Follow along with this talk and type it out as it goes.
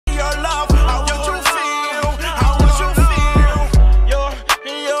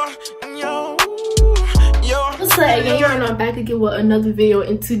I'm back again with another video,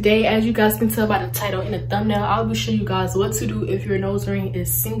 and today, as you guys can tell by the title and the thumbnail, I'll be showing you guys what to do if your nose ring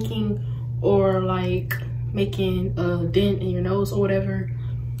is sinking or like making a dent in your nose or whatever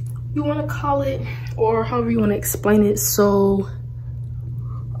you want to call it, or however you want to explain it. So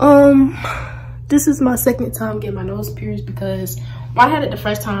this is my second time getting my nose pierced, because when I had it the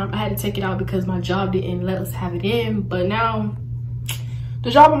first time I had to take it out because my job didn't let us have it in, but now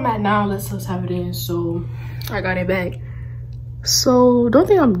the job I'm at now lets us have it in, so I got it back. So don't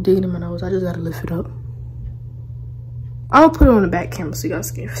think I'm digging in my nose, I just gotta lift it up. I'll put it on the back camera so you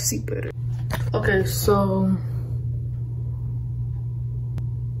guys can see better. Okay, so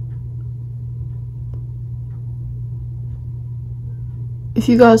if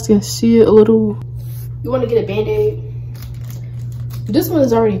you guys can see it a little, you want to get a band-aid. This one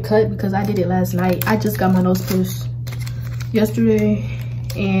is already cut because I did it last night. I just got my nose pierced yesterday,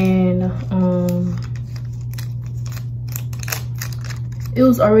 and it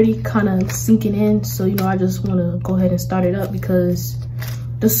was already kind of sinking in, so you know, I just want to go ahead and start it up, because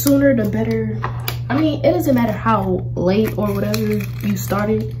the sooner the better. I mean, it doesn't matter how late or whatever you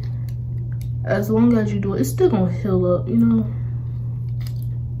started, as long as you do it, it's still gonna heal up, you know.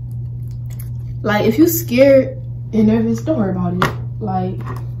 Like, if you're scared and nervous, don't worry about it. Like,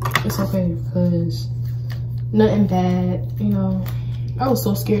 it's okay, because nothing bad, you know. I was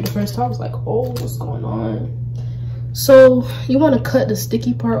so scared the first time. I was like, oh, what's going on? So you want to cut the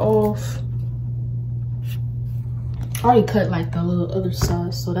sticky part off. I already cut like the little other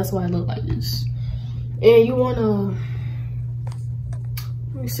side, so that's why I look like this. And you want to,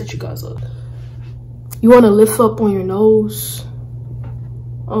 let me set you guys up. You want to lift up on your nose.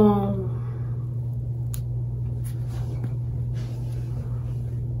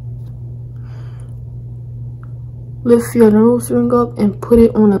 Lift your nose ring up and put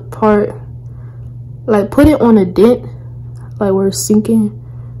it on a part, like put it on a dent, like where it's sinking.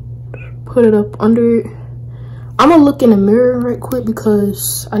 Put it up under it. I'm gonna look in the mirror right quick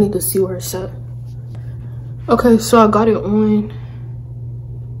because I need to see where it's at. Okay, so I got it on.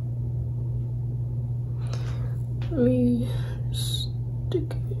 Let me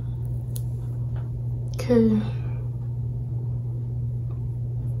stick it. Okay.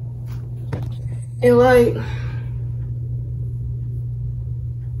 And like,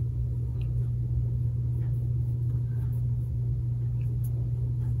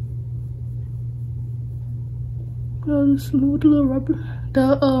 just move the little rubber,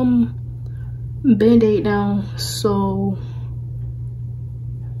 the band-aid down, so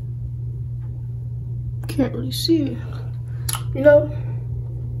can't really see it, you know,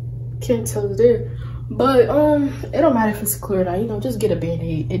 can't tell it's there, but it don't matter if it's clear now, you know, just get a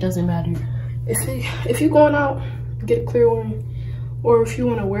band-aid. It doesn't matter if you're going out, get a clear one, or if you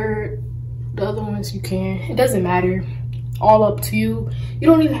want to wear it, the other ones you can. It doesn't matter, all up to you. You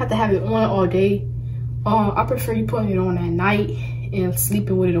don't even have to have it on all day. I prefer you putting it on at night and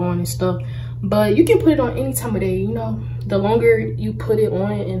sleeping with it on and stuff, but you can put it on any time of day, you know. The longer you put it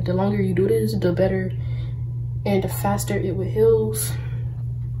on and the longer you do this, the better and the faster it will heal.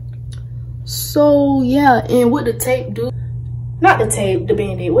 So yeah, and what the tape do, not the tape, the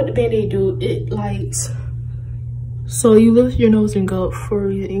band-aid, what the band-aid do, it lights. So you lift your nose ring up for,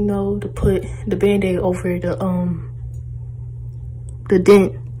 you know, to put the band-aid over the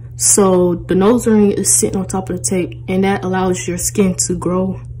dent. So the nose ring is sitting on top of the tape, and that allows your skin to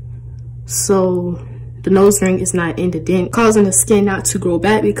grow. So the nose ring is not in the dent, causing the skin not to grow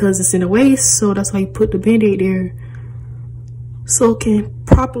back because it's in the way. So that's why you put the band-aid there, so it can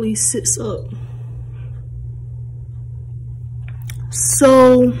properly sits up.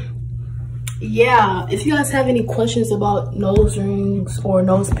 So yeah, if you guys have any questions about nose rings or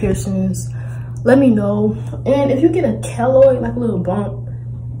nose piercings, let me know. And if you get a keloid, like a little bump,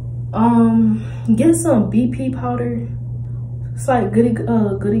 get some BP powder. It's like goody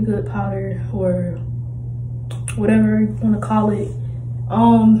good powder, or whatever you want to call it.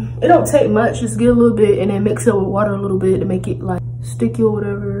 It don't take much, just get a little bit and then mix it with water a little bit to make it like sticky or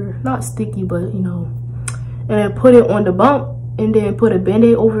whatever. Not sticky, but you know, and then put it on the bump, and then put a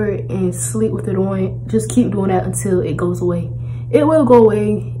band-aid over it and sleep with it on. Just keep doing that until it goes away. It will go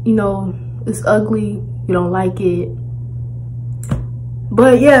away, you know. It's ugly, you don't like it.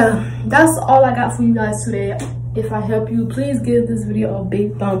 But yeah, that's all I got for you guys today. If I help you, please give this video a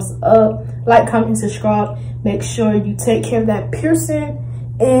big thumbs up, like, comment, and subscribe. Make sure you take care of that piercing,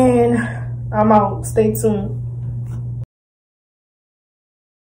 and I'm out. Stay tuned.